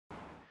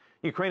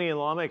Ukrainian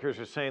lawmakers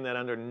are saying that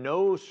under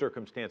no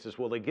circumstances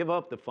will they give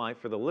up the fight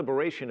for the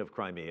liberation of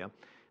Crimea.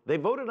 They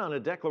voted on a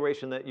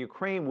declaration that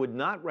Ukraine would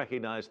not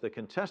recognize the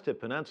contested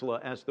peninsula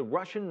as the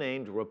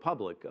Russian-named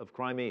Republic of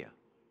Crimea.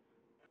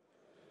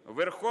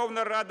 The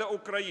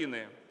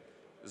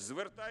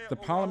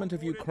Parliament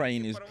of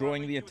Ukraine is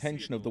drawing the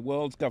attention of the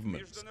world's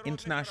governments,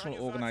 international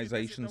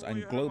organizations,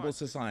 and global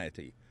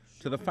society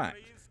to the fact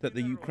that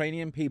the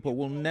Ukrainian people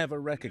will never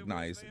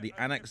recognize the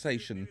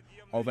annexation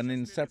of an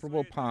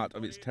inseparable part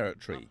of its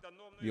territory,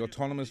 the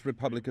Autonomous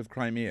Republic of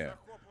Crimea,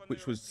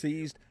 which was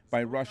seized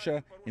by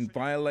Russia in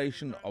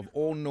violation of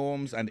all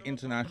norms and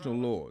international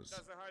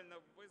laws.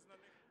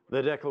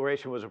 The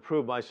declaration was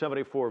approved by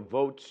 74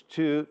 votes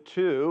to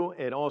 2.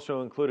 It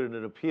also included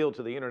an appeal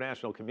to the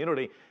international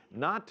community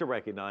not to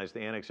recognize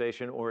the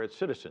annexation or its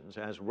citizens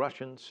as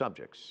Russian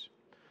subjects.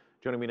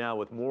 Joining me now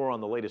with more on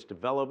the latest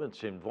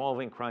developments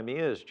involving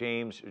Crimea is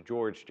James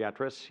George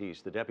Jatras.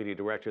 He's the Deputy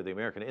Director of the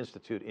American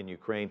Institute in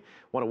Ukraine.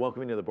 I want to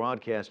welcome you to the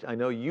broadcast. I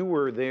know you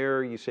were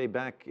there, you say,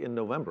 back in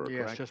November,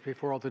 yes, correct? Just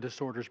before all the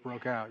disorders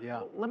broke out, yeah.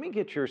 Well, let me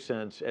get your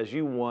sense, as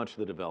you watch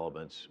the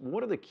developments,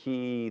 what are the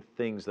key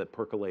things that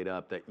percolate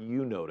up that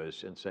you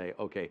notice and say,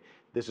 okay,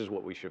 this is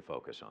what we should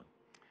focus on?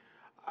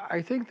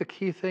 I think the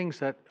key things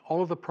that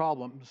all of the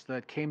problems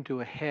that came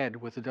to a head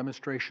with the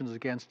demonstrations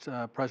against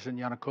President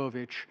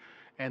Yanukovych,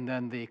 and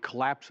then the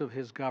collapse of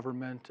his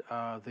government,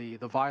 the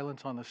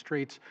violence on the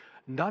streets,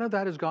 none of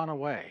that has gone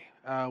away.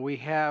 We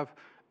have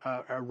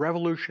a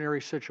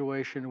revolutionary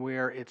situation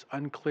where it's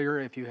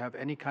unclear if you have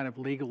any kind of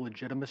legal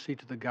legitimacy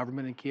to the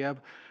government in Kiev,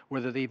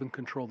 whether they even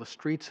control the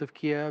streets of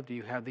Kiev. Do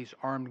you have these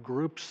armed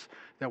groups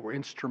that were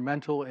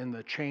instrumental in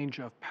the change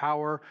of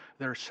power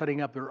that are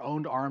setting up their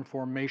own armed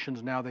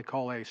formations now they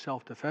call a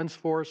self-defense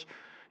force?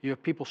 You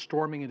have people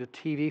storming into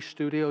TV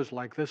studios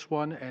like this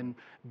one and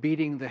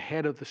beating the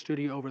head of the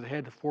studio over the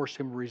head to force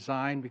him to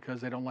resign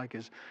because they don't like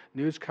his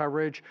news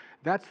coverage.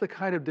 That's the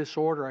kind of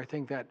disorder, I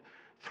think, that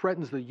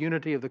threatens the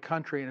unity of the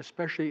country, and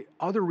especially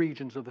other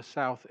regions of the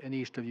south and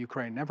east of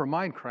Ukraine, never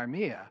mind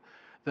Crimea,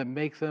 that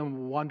make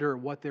them wonder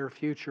what their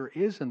future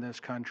is in this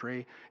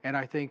country, and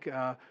I think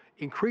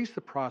increase the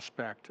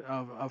prospect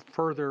of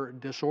further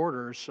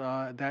disorders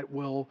that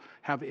will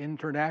have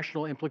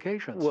international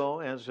implications. Well,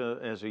 as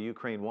a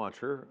Ukraine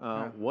watcher,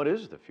 what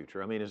is the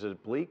future? I mean, is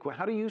it bleak?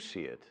 How do you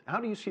see it?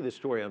 How do you see the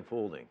story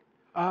unfolding?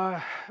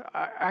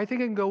 I think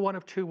it can go one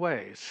of two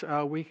ways.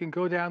 We can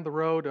go down the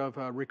road of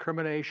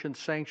recrimination,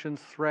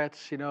 sanctions,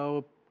 threats, you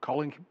know,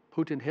 calling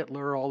Putin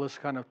Hitler, all this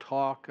kind of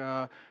talk,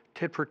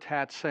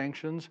 tit-for-tat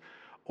sanctions.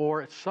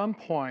 Or at some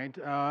point,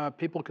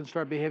 people can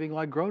start behaving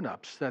like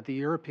grown-ups, that the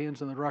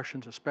Europeans and the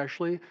Russians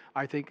especially,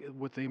 I think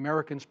with the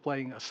Americans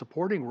playing a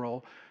supporting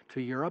role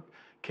to Europe,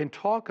 can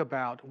talk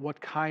about what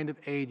kind of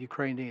aid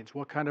Ukraine needs,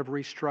 what kind of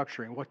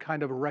restructuring, what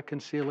kind of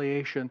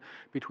reconciliation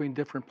between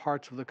different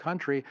parts of the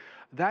country.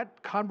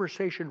 That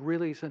conversation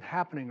really isn't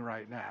happening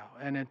right now.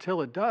 And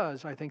until it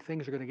does, I think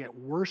things are going to get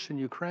worse in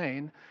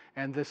Ukraine,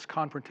 and this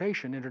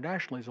confrontation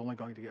internationally is only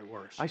going to get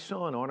worse. I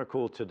saw an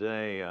article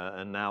today,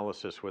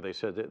 analysis, where they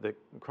said that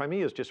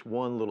Crimea is just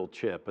one little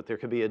chip, but there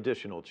could be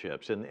additional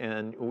chips.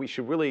 And we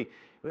should really,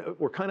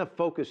 we're kind of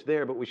focused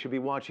there, but we should be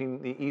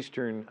watching the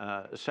eastern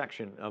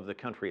section of the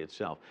country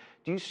itself.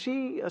 Do you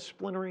see a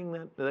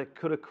splintering that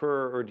could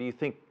occur, or do you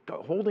think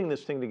holding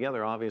this thing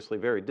together, obviously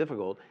very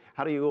difficult,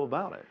 how do you go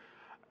about it?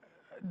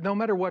 No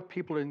matter what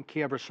people in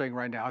Kiev are saying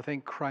right now, I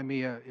think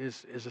Crimea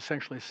is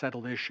essentially a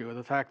settled issue.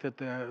 The fact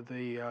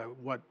that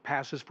what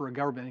passes for a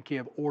government in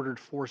Kiev ordered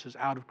forces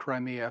out of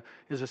Crimea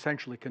is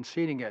essentially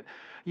conceding it.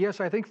 Yes,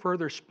 I think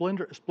further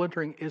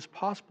splintering is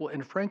possible,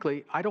 and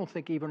frankly, I don't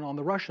think even on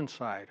the Russian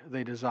side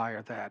they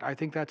desire that. I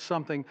think that's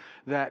something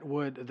that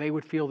they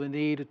would feel the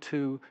need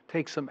to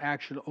take some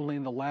action only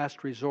in the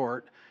last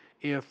resort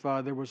if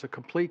there was a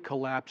complete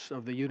collapse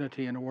of the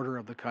unity and order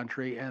of the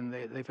country and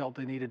they felt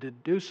they needed to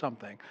do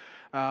something.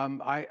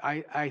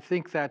 I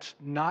think that's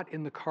not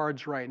in the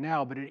cards right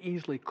now, but it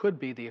easily could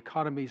be. The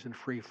economy's in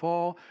free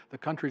fall. The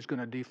country's going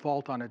to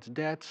default on its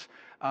debts.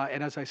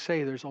 And as I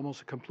say, there's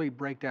almost a complete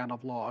breakdown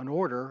of law and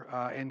order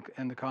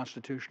and the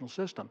constitutional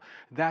system.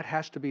 That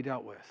has to be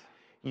dealt with.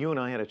 You and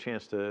I had a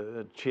chance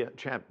to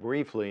chat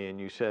briefly, and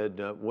you said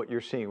what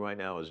you're seeing right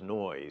now is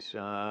noise.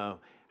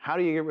 How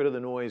do you get rid of the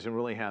noise and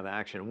really have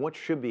action? What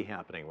should be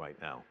happening right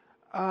now?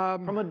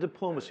 From a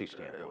diplomacy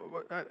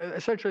standpoint?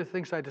 Essentially the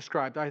things I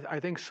described. I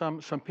think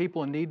some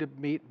people need to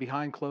meet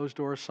behind closed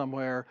doors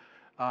somewhere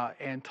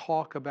and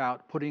talk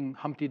about putting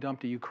Humpty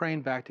Dumpty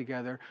Ukraine back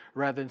together,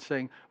 rather than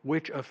saying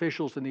which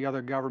officials in the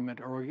other government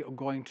are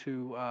going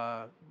to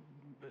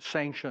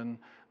sanction,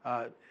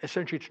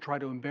 essentially to try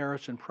to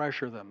embarrass and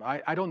pressure them.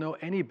 I don't know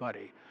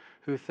anybody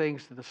who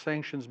thinks that the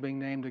sanctions being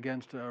named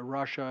against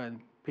Russia and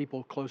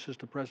people closest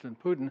to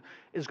President Putin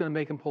is going to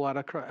make him pull out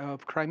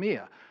of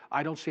Crimea.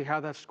 I don't see how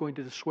that's going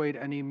to dissuade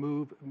any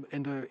move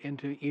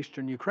into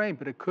eastern Ukraine,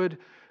 but it could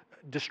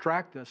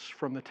distract us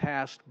from the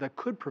task that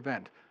could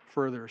prevent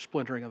further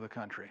splintering of the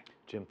country.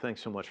 Jim,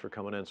 thanks so much for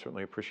coming in.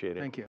 Certainly appreciate it. Thank you.